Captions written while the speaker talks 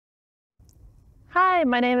Hi,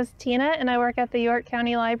 my name is Tina and I work at the York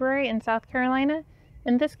County Library in South Carolina.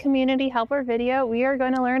 In this community helper video, we are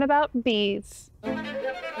going to learn about bees.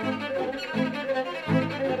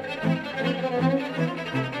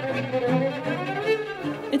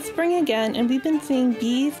 It's spring again and we've been seeing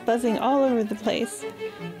bees buzzing all over the place.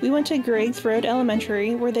 We went to Griggs Road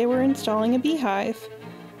Elementary where they were installing a beehive.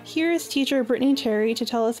 Here is teacher Brittany Terry to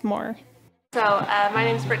tell us more. My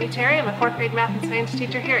name is Brittany Terry. I'm a 4th grade math and science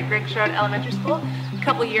teacher here at Griggs Road Elementary School. A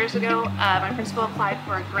couple years ago, my principal applied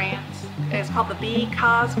for a grant. It's called the Bee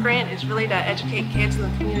Cause Grant. It's really to educate kids in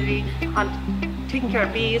the community on taking care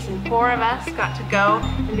of bees, and 4 of us got to go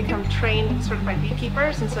and become trained certified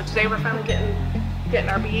beekeepers. And so today we're finally getting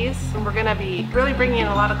our bees, and we're going to be really bringing in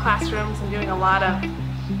a lot of classrooms and doing a lot of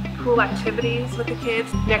cool activities with the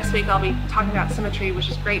kids. Next week I'll be talking about symmetry, which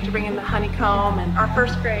is great to bring in the honeycomb, and our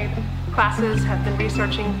 1st grade classes have been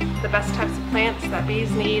researching the best types of plants that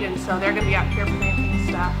bees need, and so they're going to be out here planting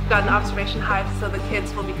stuff. We've got an observation hive, so the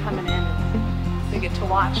kids will be coming in and they get to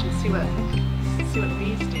watch and see what the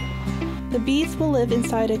bees do. The bees will live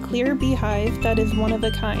inside a clear beehive that is one of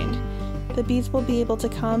a kind. The bees will be able to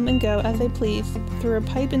come and go as they please through a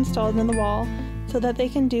pipe installed in the wall so that they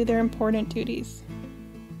can do their important duties.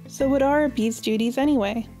 So what are a bee's duties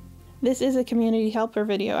anyway? This is a community helper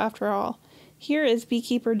video after all. Here is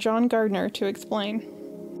beekeeper Gardner to explain.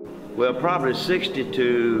 Well, probably 60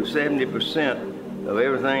 to 70% of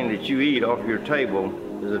everything that you eat off your table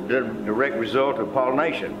is a direct result of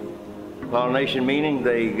pollination. Pollination meaning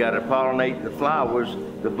they got to pollinate the flowers,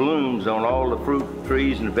 the blooms on all the fruit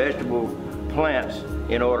trees and vegetable plants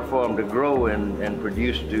in order for them to grow and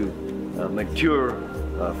produce to mature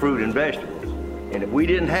fruit and vegetables. And if we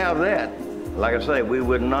didn't have that, like I say, we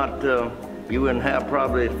would not. You wouldn't have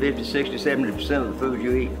probably 50, 60, 70% of the food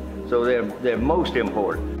you eat. So they're most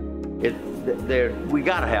important. We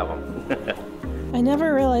gotta have them. I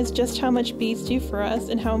never realized just how much bees do for us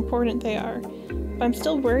and how important they are. But I'm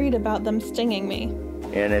still worried about them stinging me.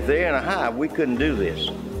 And if they're in a hive, we couldn't do this,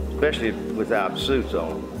 especially without suits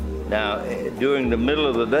on. Now, during the middle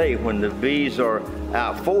of the day when the bees are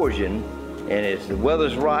out foraging and if the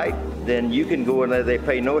weather's right, then you can go in there, they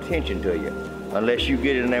pay no attention to you. Unless you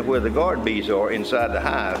get in there where the guard bees are inside the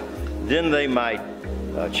hive, then they might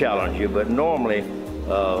challenge you, but normally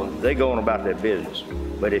they go on about their business.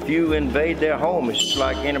 But if you invade their home, it's just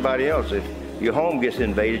like anybody else. If your home gets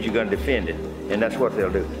invaded, you're going to defend it, and that's what they'll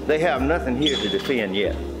do. They have nothing here to defend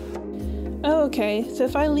yet. Oh, okay, so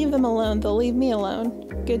if I leave them alone, they'll leave me alone.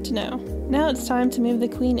 Good to know. Now it's time to move the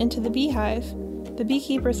queen into the beehive. The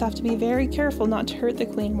beekeepers have to be very careful not to hurt the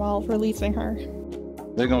queen while releasing her.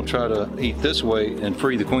 They're going to try to eat this way and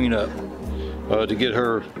free the queen up to get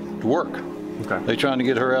her to work. Okay. They're trying to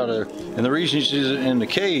get her out of there. And the reason she's in the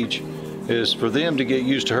cage is for them to get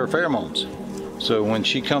used to her pheromones. So when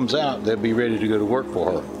she comes out, they'll be ready to go to work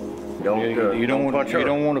for her.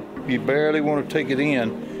 You barely want to take it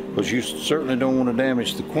in, because you certainly don't want to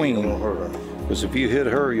damage the queen. Because if you hit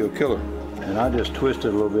her, you'll kill her. And I just twist it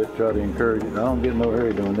a little bit, try to encourage it. I don't get no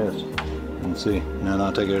hurry doing this. And see, now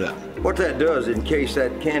I'll take it out. What that does, in case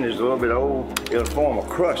that candy is a little bit old, it'll form a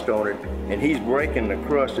crust on it, and he's breaking the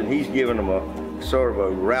crust and he's giving them a sort of a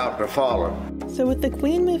route to follow. So with the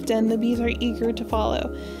queen moved in, the bees are eager to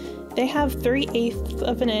follow. They have 3/8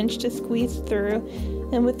 of an inch to squeeze through,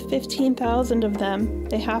 and with 15,000 of them,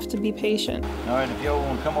 they have to be patient. All right, if y'all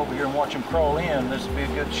want to come over here and watch them crawl in, this would be a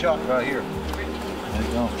good shot right here. And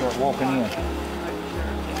they're going to start walking in.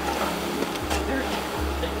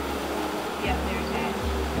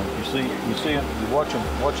 You see them, you watch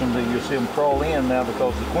them, you see them crawl in now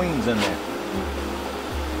because the queen's in there.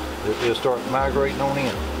 They'll start migrating on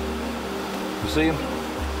in. You see them?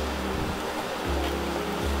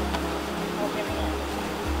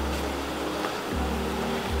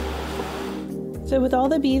 So with all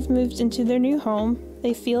the bees moved into their new home,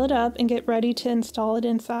 they seal it up and get ready to install it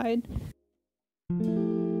inside.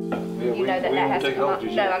 You know that has to come off.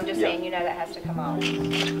 No, I'm just saying, you know that has to come off. I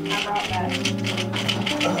brought that.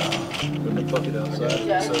 Put the bucket outside.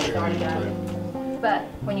 He's already got it. But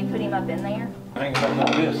when you put him up in there. Hang them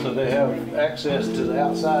like this so they have access to the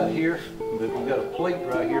outside here. But we've got a plate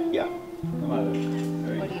right here. Yeah. What do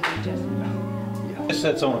you do, Justin? This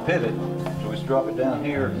sets on a pivot. So we just drop it down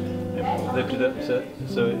here and lift it up and set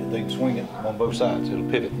so they can swing it on both sides. It'll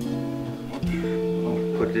pivot.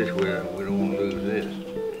 Put this where we don't want to lose this.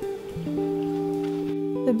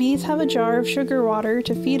 The bees have a jar of sugar water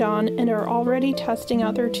to feed on and are already testing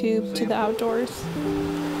out their tube to the outdoors.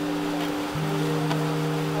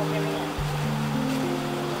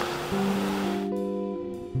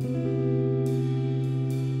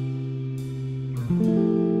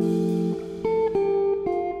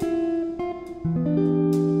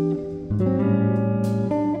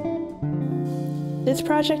 This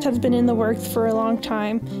project has been in the works for a long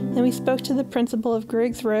time, and we spoke to the principal of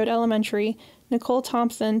Griggs Road Elementary, Nicole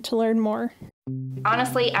Thompson, to learn more.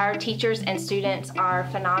 Honestly, our teachers and students are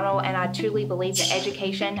phenomenal, and I truly believe that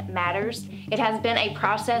education matters. It has been a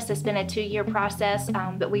process. It's been a 2-year process,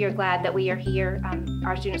 but we are glad that we are here.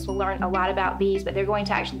 Our students will learn a lot about bees, but they're going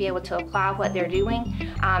to actually be able to apply what they're doing.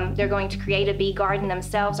 They're going to create a bee garden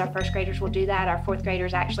themselves. Our first graders will do that. Our fourth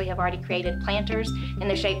graders actually have already created planters in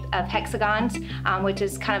the shape of hexagons, which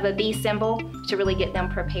is kind of a bee symbol to really get them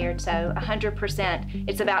prepared. So 100%,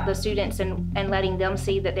 it's about the students and letting them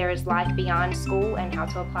see that there is life beyond school and how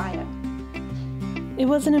to apply it. It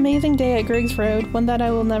was an amazing day at Griggs Road, one that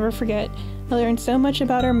I will never forget. I learned so much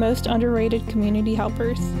about our most underrated community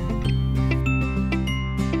helpers.